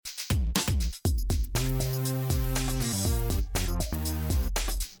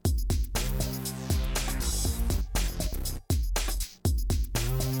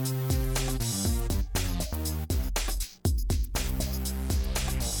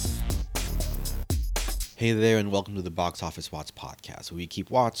Hey there, and welcome to the Box Office Watch podcast, where we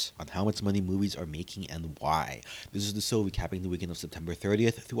keep watch on how much money movies are making and why. This is the show recapping the weekend of September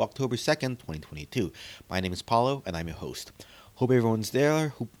 30th through October 2nd, 2022. My name is Paulo, and I'm your host. Hope everyone's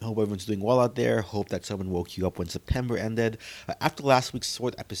there. Hope everyone's doing well out there. Hope that someone woke you up when September ended. After last week's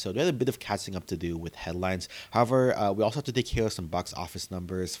short episode, we had a bit of catching up to do with headlines. However, we also have to take care of some box office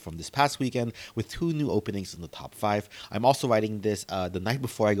numbers from this past weekend with two new openings in the top five. I'm also writing this the night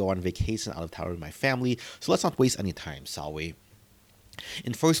before I go on vacation out of town with my family, so let's not waste any time, shall we?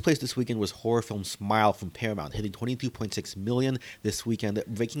 In first place this weekend was horror film Smile from Paramount, hitting $22.6 million this weekend,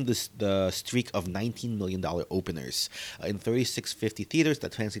 breaking the streak of $19 million openers. In 3650 theaters,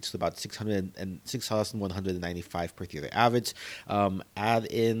 that translates to about 6,195 per theater average. Add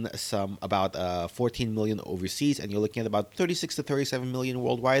in some about 14 million overseas, and you're looking at about 36 to 37 million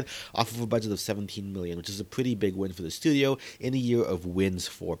worldwide, off of a budget of 17 million, which is a pretty big win for the studio in a year of wins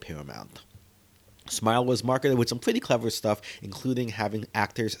for Paramount. Smile was marketed with some pretty clever stuff, including having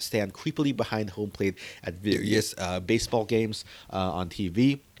actors stand creepily behind home plate at various baseball games on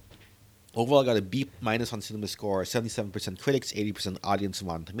TV. Overall, I got a B- minus on CinemaScore, 77% critics, 80% audience on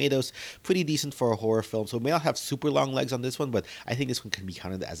Rotten Tomatoes. Pretty decent for a horror film, so it may not have super long legs on this one, but I think this one can be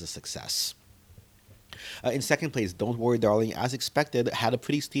counted as a success. In second place, Don't Worry Darling, as expected, had a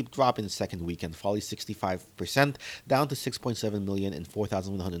pretty steep drop in the second weekend, falling 65%, down to 6.7 million in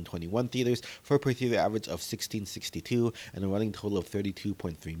 4,121 theaters for a per theater average of 1662 and a running total of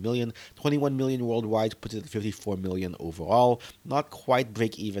 32.3 million. 21 million worldwide puts it at 54 million overall, not quite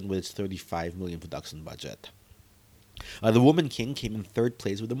break even with its 35 million production budget. The Woman King came in third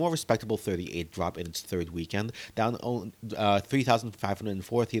place with a more respectable 38 drop in its third weekend, down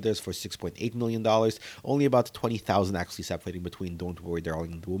 3,504 theaters for $6.8 million, only about 20,000 actually separating between Don't Worry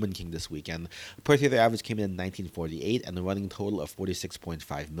Darling and The Woman King this weekend. Per theater average came in at 1948 and a running total of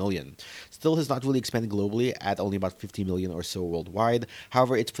 46.5 million. Still has not really expanded globally at only about 50 million or so worldwide.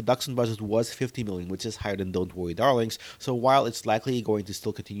 However, its production budget was 50 million, which is higher than Don't Worry Darling's, so while it's likely going to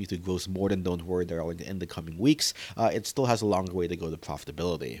still continue to gross more than Don't Worry Darling in the coming weeks, it still has a long way to go to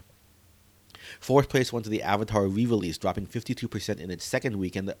profitability. Fourth place went to the Avatar re-release, dropping 52% in its second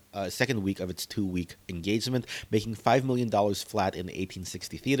week of its 2-week engagement, making $5 million flat in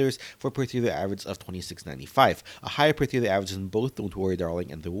 1860 theaters for a per theater average of $26.95, a higher per theater average than both Don't Worry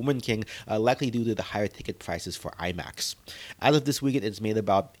Darling and The Woman King, likely due to the higher ticket prices for IMAX. As of this weekend, it's made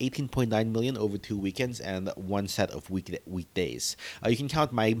about $18.9 million over 2 weekends and one set of weekdays. You can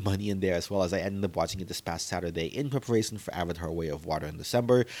count my money in there, as well as I ended up watching it this past Saturday in preparation for Avatar: Way of Water in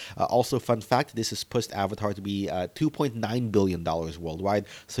December. Also, fun fact, this has pushed Avatar to be $2.9 billion worldwide,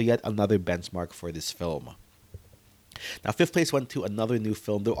 so yet another benchmark for this film. Now, fifth place went to another new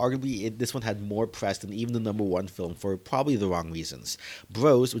film, though arguably this one had more press than even the number one film for probably the wrong reasons.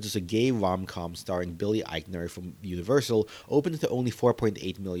 Bros, which is a gay rom-com starring Billy Eichner from Universal, opened to only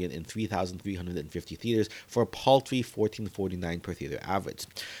 4.8 million in 3,350 theaters for a paltry $14.49 per theater average.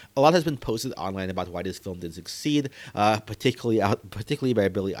 A lot has been posted online about why this film didn't succeed, particularly by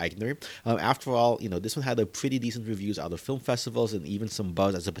Billy Eichner. After all, this one had a pretty decent reviews out of film festivals and even some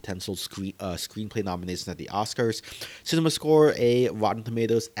buzz as a potential screenplay nomination at the Oscars. CinemaScore, A, Rotten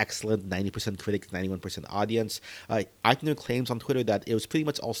Tomatoes, excellent, 90% critics, 91% audience. Eichner claims on Twitter that it was pretty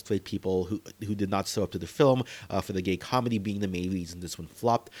much all straight people who did not show up to the film, for the gay comedy being the main reason this one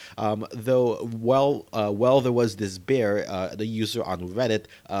flopped. Though, there was this bear, the user on Reddit,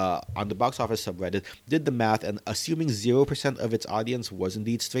 on the box office subreddit, did the math, and assuming 0% of its audience was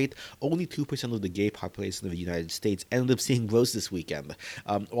indeed straight, only 2% of the gay population of the United States ended up seeing Bros this weekend.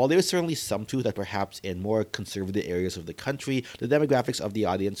 While there is certainly some truth that perhaps in more conservative areas of the country, the demographics of the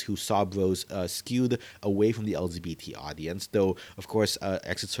audience who saw Bros skewed away from the LGBT audience, though, of course,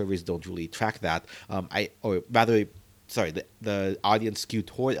 exit surveys don't really track that. The audience skewed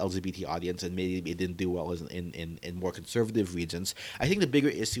toward LGBT audience, and maybe it didn't do well in more conservative regions. I think the bigger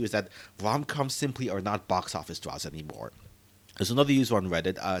issue is that rom-coms simply are not box office draws anymore. There's another user on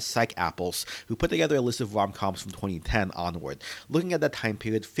Reddit, Psych Apples, who put together a list of rom-coms from 2010 onward. Looking at that time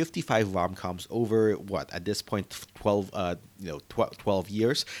period, 55 rom-coms over, at this point, 12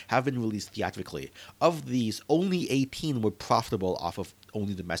 years, have been released theatrically. Of these, only 18 were profitable off of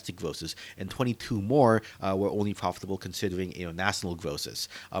only domestic grosses, and 22 more were only profitable considering national grosses,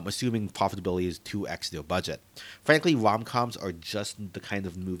 assuming profitability is 2x their budget. Frankly, rom-coms are just the kind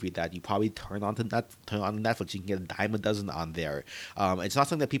of movie that you probably turn on Netflix. You can get a dime a dozen on there. It's not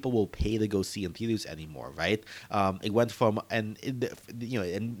something that people will pay to go see in theaters anymore, right? It went from and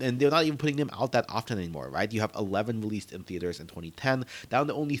they're not even putting them out that often anymore, right? You have 11 released in theaters in 2010, down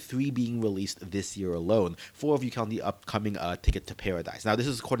to only 3 being released this year alone. 4 if you count the upcoming Ticket to Paradise. wise. Now, this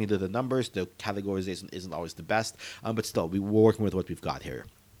is according to the numbers. The categorization isn't always the best, but still, we're working with what we've got here.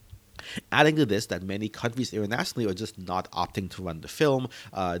 Adding to this, that many countries internationally are just not opting to run the film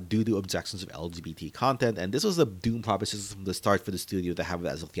due to objections of LGBT content, and this was a doom proposition from the start for the studio to have it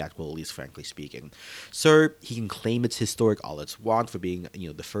as a theatrical release, frankly speaking. Sir, he can claim it's historic all it's want for being,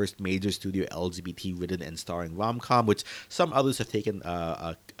 the first major studio LGBT-written and starring rom-com, which some others have taken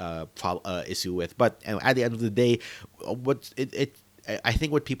issue with. But at the end of the day, I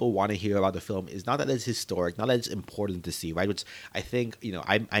think what people want to hear about the film is not that it's historic, not that it's important to see, right? Which I think,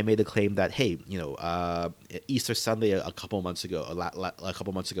 I made a claim that, hey, Easter Sunday a couple months ago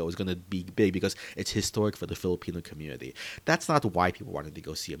was going to be big because it's historic for the Filipino community. That's not why people wanted to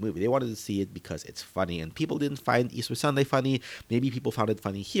go see a movie. They wanted to see it because it's funny, and people didn't find Easter Sunday funny. Maybe people found it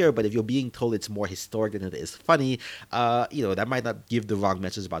funny here, but if you're being told it's more historic than it is funny, that might not give the wrong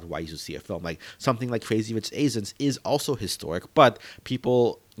message about why you should see a film. Like something like Crazy Rich Asians is also historic, but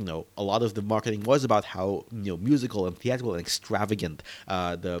people, a lot of the marketing was about how musical and theatrical and extravagant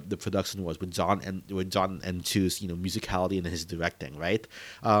the production was with John and Chu's musicality and his directing, right?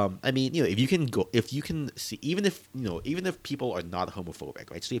 If you can see, even if people are not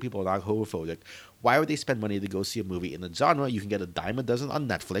homophobic, right? Straight people are not homophobic. Why would they spend money to go see a movie in a genre you can get a dime a dozen on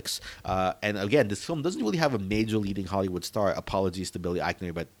Netflix? And again, this film doesn't really have a major leading Hollywood star. Apologies to Billy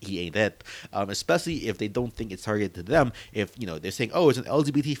Eichner, but he ain't it. Especially if they don't think it's targeted to them. If they're saying, "Oh, it's an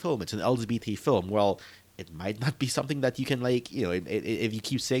LGBT film. It's an LGBT film." Well, it might not be something that you can if you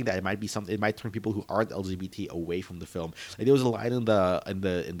keep saying that, it might be something. It might turn people who aren't LGBT away from the film. Like there was a line in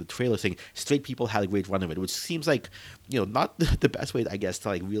the trailer saying straight people had a great run of it, which seems like not the best way, I guess,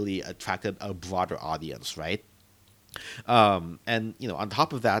 to really attract a broader audience, right? And on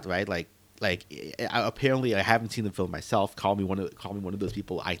top of that, right, apparently I haven't seen the film myself. Call me one of those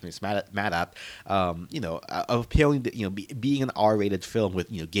people Eichner's mad at. Apparently, being an R-rated film with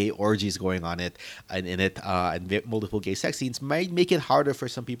gay orgies going on it and in it and multiple gay sex scenes might make it harder for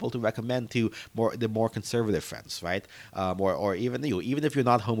some people to recommend to the more conservative friends, right? Or even even if you're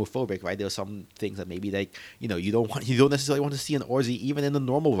not homophobic, right? There's some things that maybe you don't necessarily want to see an orgy even in a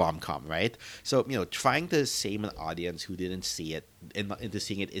normal rom-com, right? So trying to shame an audience who didn't see it into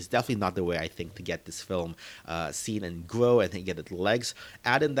seeing it is definitely not the way, I think, to get this film seen and grow and get its legs.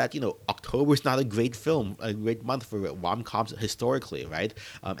 Add in that October is not a great month for rom-coms historically, right?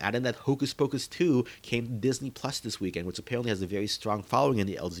 Add in that Hocus Pocus 2 came to Disney Plus this weekend, which apparently has a very strong following in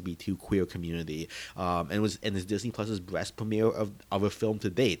the LGBT queer community, and is Disney Plus's best premiere of a film to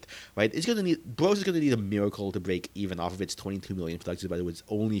date, right? Bros is gonna need a miracle to break even off of its 22 million production, but it was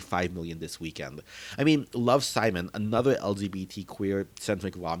only 5 million this weekend. I mean, Love, Simon, another LGBT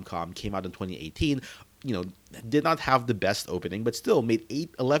queer-centric rom-com, came out in 2018, did not have the best opening, but still made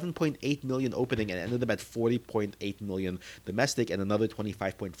 11.8 million opening and ended up at 40.8 million domestic and another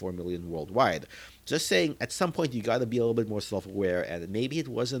 25.4 million worldwide. Just saying, at some point you got to be a little bit more self-aware, and maybe it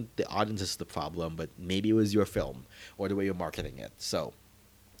wasn't the audience that's the problem, but maybe it was your film or the way you're marketing it. So,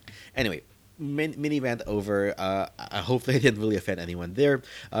 anyway, mini rant over. Hopefully I didn't really offend anyone there.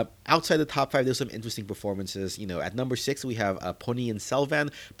 Outside the top 5, there's some interesting performances. At number 6 we have Ponniyin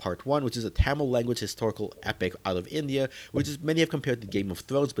Selvan Part 1, which is a Tamil language historical epic out of India, which is many have compared to Game of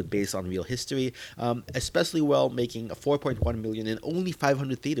Thrones, but based on real history. Especially well, making 4.1 million in only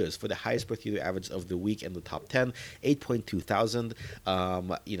 500 theaters for the highest per theater average of the week in the top 10, 8.2 thousand.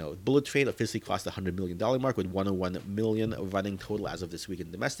 Bullet Train officially crossed the $100 million mark with 101 million running total as of this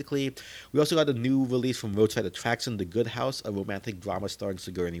weekend domestically. We also got a new release from Roadside Attraction, The Good House, a romantic drama starring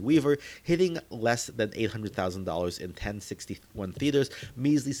Sigourney Weaver, hitting less than $800,000 in 1061 theaters,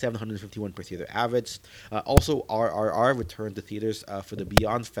 measly 751 per theater average. Also, RRR returned to theaters for the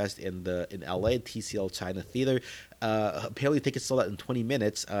Beyond Fest in LA, TCL China Theater. Apparently tickets sold out in 20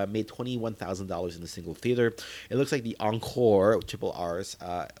 minutes, made $21,000 in a single theater. It looks like the Encore, Triple R's,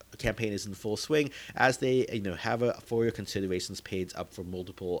 campaign is in full swing as they have for your considerations page up for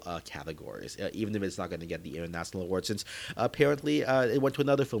multiple categories, even if it's not going to get the international award, since apparently it went to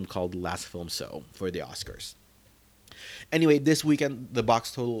another film called Last Film So for the Oscars. Anyway, this weekend the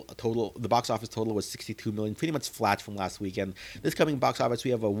box office total was 62 million, pretty much flat from last weekend. This coming box office,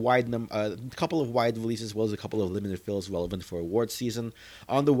 we have a couple of wide releases as well as a couple of limited films relevant for awards season.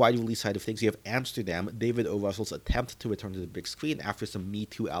 On the wide release side of things, you have Amsterdam, David O. Russell's attempt to return to the big screen after some Me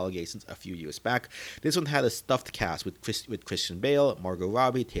Too allegations a few years back. This one had a stuffed cast with Christian Bale, Margot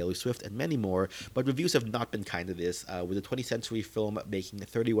Robbie, Taylor Swift, and many more, but reviews have not been kind to this, with the 20th Century film making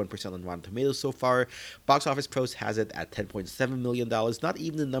 31% on Rotten Tomatoes so far. Box Office Pros has it at $10.7 million, not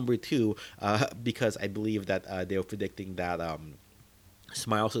even the number 2, because I believe that they were predicting that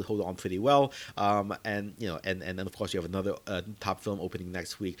Smile should hold on pretty well, and then of course you have another top film opening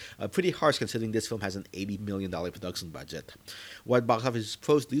next week. Pretty harsh considering this film has an $80 million production budget. What box office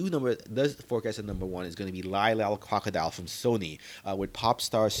pros does forecast at number one is going to be Lyle Lal Crocodile from Sony, with pop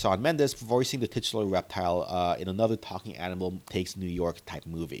star Shawn Mendes voicing the titular reptile in another talking animal takes New York type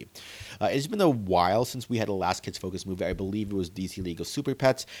movie. It's been a while since we had a last kids focused movie. I believe it was DC League of Super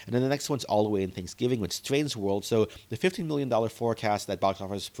Pets, and then the next one's all the way in Thanksgiving with Strange World. So the $15 million forecast that box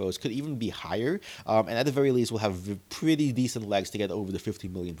office pros could even be higher, and at the very least will have pretty decent legs to get over the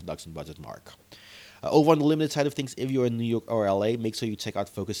 $50 million production budget mark. Over on the limited side of things, if you're in New York or LA, make sure you check out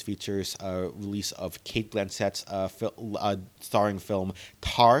Focus Features' release of Kate Blanchett's starring film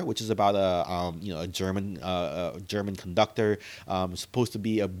Tar, which is about a German conductor, supposed to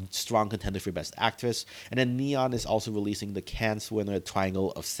be a strong contender for Best Actress. And then Neon is also releasing the Cannes winner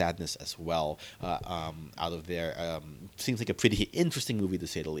Triangle of Sadness as well out of there. Seems like a pretty interesting movie to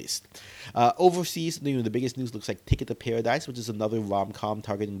say the least. Overseas, the biggest news looks like Ticket to Paradise, which is another rom-com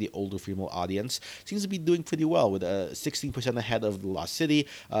targeting the older female audience. Seems to be doing pretty well with 16% ahead of The Lost City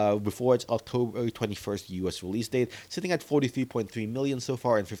before its October 21st U.S. release date, sitting at 43.3 million so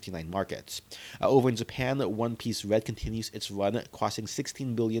far in 59 markets. Over in Japan, One Piece Red continues its run, crossing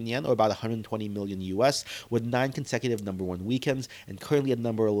 16 billion yen, or about 120 million US, with 9 consecutive number one weekends, and currently at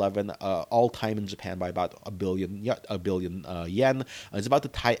number 11 all time in Japan by about a billion yen. It's about to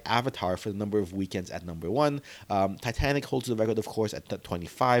tie Avatar for the number of weekends at number 1. Titanic holds the record, of course, at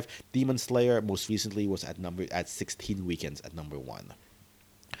 25. Demon Slayer most recently was at 16 weekends at number 1.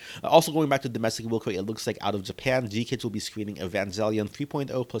 Also going back to domestic real quick, it looks like out of Japan, GKIDS will be screening Evangelion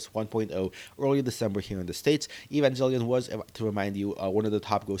 3.0 plus 1.0 early December here in the States. Evangelion was, to remind you, one of the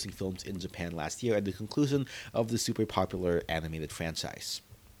top grossing films in Japan last year and the conclusion of the super popular animated franchise.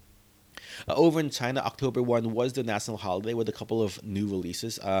 Over in China, October 1 was the national holiday with a couple of new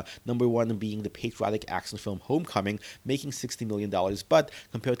releases. Number 1 being the patriotic action film Homecoming, making $60 million, but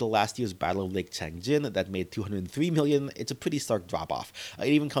compared to last year's Battle of Lake Changjin that made $203 million, it's a pretty stark drop-off. It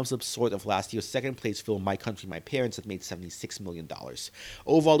even comes up short of last year's second-place film My Country, My Parents that made $76 million.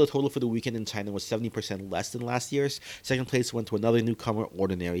 Overall, the total for the weekend in China was 70% less than last year's. Second place went to another newcomer,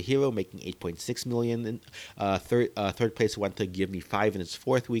 Ordinary Hero, making $8.6 million. Third place went to Give Me 5 in its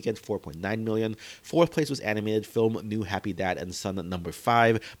fourth weekend, $4.9 million. Fourth place was animated film New Happy Dad and Son at number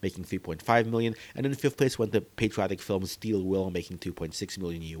 5, making $3.5 million. And then fifth place went to patriotic film Steel Will, making $2.6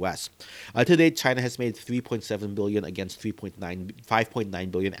 million US. To date, China has made $3.7 billion against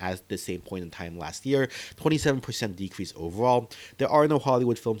 $5.9 billion at the same point in time last year, 27% decrease overall. There are no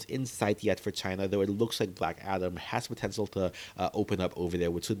Hollywood films in sight yet for China, though it looks like Black Adam has potential to open up over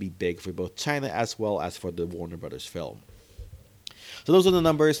there, which would be big for both China as well as for the Warner Brothers film. So those are the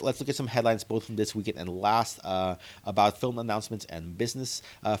numbers. Let's look at some headlines both from this weekend and last about film announcements and business.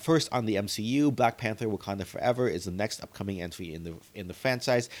 First on the MCU, Black Panther: Wakanda Forever is the next upcoming entry in the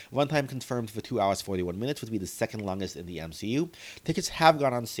franchise. Runtime confirmed for 2 hours 41 minutes, which would be the second longest in the MCU. Tickets have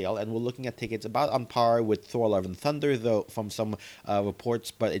gone on sale, and we're looking at tickets about on par with Thor: Love and Thunder, though from some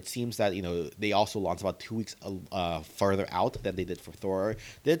reports. But it seems that they also launched about 2 weeks further out than they did for Thor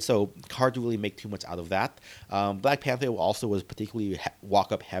did, so hard to really make too much out of that. Black Panther also was particularly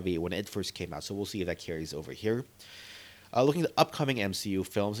walk-up heavy when it first came out, so we'll see if that carries over here. Looking at upcoming MCU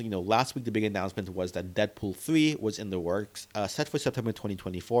films, last week the big announcement was that Deadpool 3 was in the works, set for September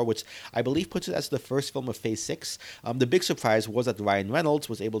 2024, which I believe puts it as the first film of Phase 6. The big surprise was that Ryan Reynolds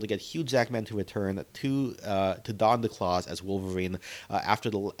was able to get Hugh Jackman to return to don the claws as Wolverine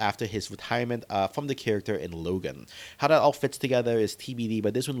after his retirement from the character in Logan. How that all fits together is TBD,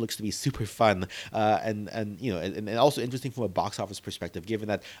 but this one looks to be super fun and also interesting from a box office perspective, given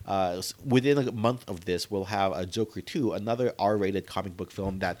that within a month of this we'll have a Joker 2, another R-rated comic book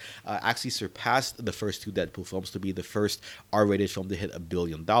film that actually surpassed the first 2 Deadpool films to be the first R-rated film to hit $1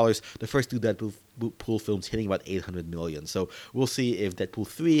 billion. The first 2 Deadpool films hitting about $800 million. So we'll see if Deadpool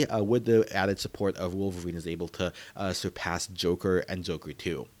 3, with the added support of Wolverine, is able to surpass Joker and Joker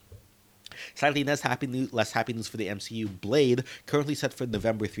 2. Slightly less happy news for the MCU. Blade, currently set for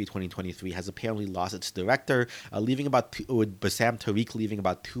November 3, 2023, has apparently lost its director, with Bassam Tariq leaving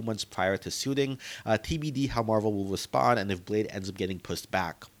about 2 months prior to shooting. TBD how Marvel will respond and if Blade ends up getting pushed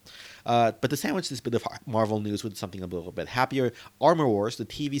back. But to sandwich this bit of Marvel news with something a little bit happier, Armor Wars, the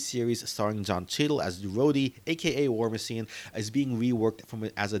TV series starring John Cheadle as Rhodey, aka War Machine, is being reworked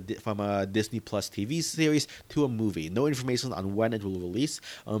from a Disney Plus TV series to a movie. No information on when it will release,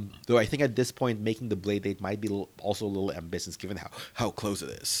 though I think at this point making the Blade date might be also a little ambitious given how close it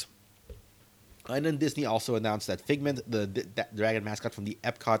is. And then Disney also announced that Figment, the dragon mascot from the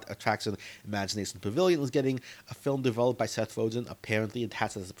Epcot attraction Imagination Pavilion, is getting a film developed by Seth Rogen, apparently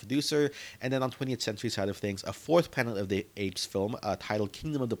attached as a producer. And then on 20th Century side of things, a fourth Planet of the Apes film titled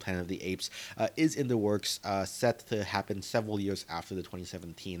Kingdom of the Planet of the Apes is in the works, set to happen several years after the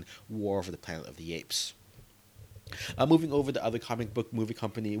 2017 War for the Planet of the Apes. Moving over to other comic book movie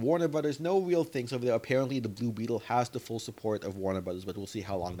company, Warner Brothers, no real things over there. Apparently, the Blue Beetle has the full support of Warner Brothers, but we'll see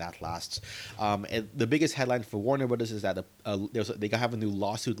how long that lasts. And the biggest headline for Warner Brothers is that they have a new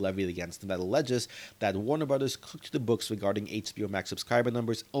lawsuit levied against them that alleges that Warner Brothers cooked the books regarding HBO Max subscriber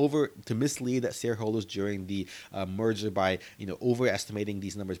numbers over to mislead shareholders during the merger by overestimating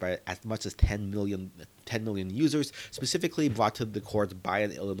these numbers by as much as 10 million users, specifically brought to the court by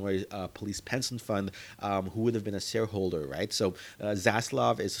an Illinois police pension fund who would have been a shareholder, right? So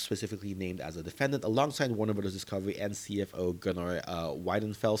Zaslav is specifically named as a defendant alongside Warner Brothers Discovery and CFO Gunnar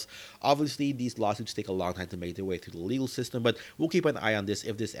Weidenfels. Obviously, these lawsuits take a long time to make their way through the legal system, but we'll keep an eye on this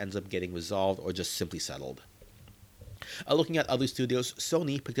if this ends up getting resolved or just simply settled. Looking at other studios,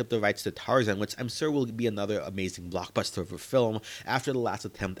 Sony picked up the rights to Tarzan, which I'm sure will be another amazing blockbuster of a film after the last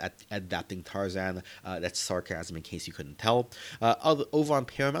attempt at adapting Tarzan. That's sarcasm in case you couldn't tell. Over on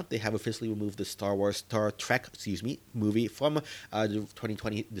Paramount, they have officially removed the Star Trek movie from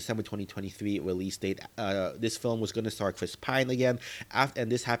the December 2023 release date. This film was going to star Chris Pine again,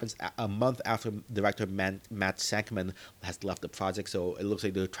 and this happens a month after director Matt Sankman has left the project, so it looks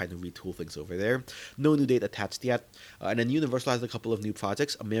like they're trying to retool things over there. No new date attached yet. And then Universal has a couple of new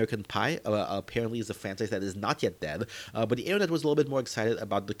projects. American Pie apparently is a franchise that is not yet dead, but the internet was a little bit more excited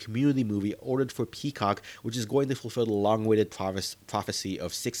about the Community movie ordered for Peacock, which is going to fulfill the long-awaited prophecy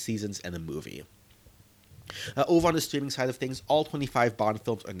of 6 seasons and a movie. Over on the streaming side of things, all 25 Bond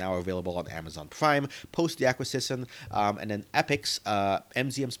films are now available on Amazon Prime post the acquisition, and then Epix,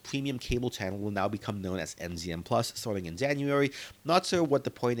 MGM's premium cable channel, will now become known as MGM Plus starting in January. Not sure what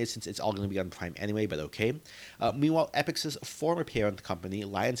the point is since it's all going to be on Prime anyway, but okay. Meanwhile, Epix's former parent company,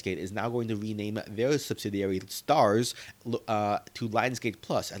 Lionsgate, is now going to rename their subsidiary Starz to Lionsgate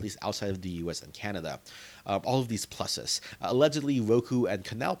Plus, at least outside of the US and Canada. All of these pluses. Allegedly, Roku and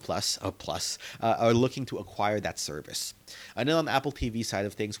Canal Plus are looking to acquire that service. And then on the Apple TV side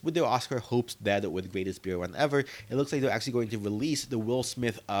of things, with their Oscar hopes dead with Greatest Beer Run Ever, it looks like they're actually going to release the Will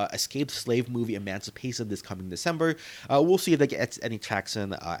Smith escaped slave movie Emancipation this coming December. We'll see if that gets any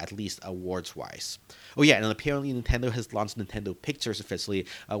traction, at least awards-wise. Oh yeah, and apparently Nintendo has launched Nintendo Pictures officially,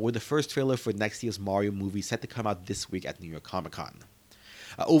 with the first trailer for next year's Mario movie set to come out this week at New York Comic Con.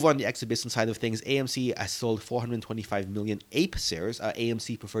 Over on the exhibition side of things, AMC has sold 425 million APE shares,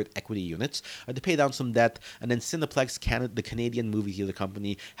 AMC preferred equity units, to pay down some debt, and then Cineplex, the Canadian movie theater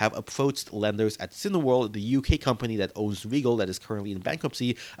company, have approached lenders at Cineworld, the UK company that owns Regal, that is currently in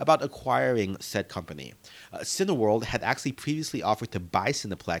bankruptcy, about acquiring said company. Cineworld had actually previously offered to buy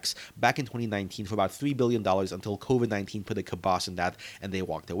Cineplex back in 2019 for about $3 billion until COVID-19 put a kibosh on that, and they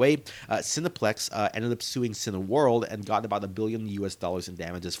walked away. Cineplex ended up suing Cineworld and got about $1 billion in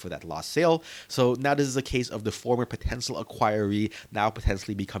damages for that lost sale. So now this is a case of the former potential acquiree now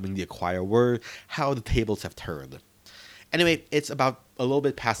potentially becoming the acquirer. How the tables have turned. Anyway, it's about a little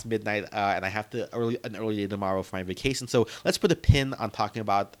bit past midnight, and I have an early day tomorrow for my vacation. So let's put a pin on talking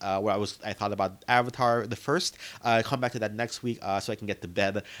about what I thought about Avatar the first. Come back to that next week so I can get to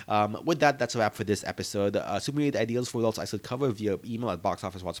bed. With that, that's a wrap for this episode. Super ideas for what else I should cover via email at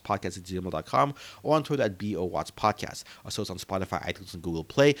boxofficewatchpodcast@gmail.com or on Twitter at BOWatchPodcast. Also, it's on Spotify, iTunes, and Google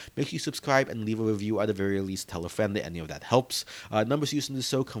Play. Make sure you subscribe and leave a review. At the very least, tell a friend that any of that helps. Numbers used in the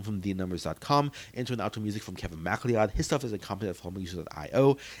show come from DNumbers.com. Intro and outro music from Kevin MacLeod. His stuff is accompanied at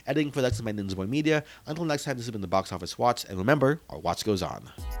formulasers.io. Editing production by Ninja Boy Media. Until next time, this has been the Box Office Watch, and remember, our watch goes on.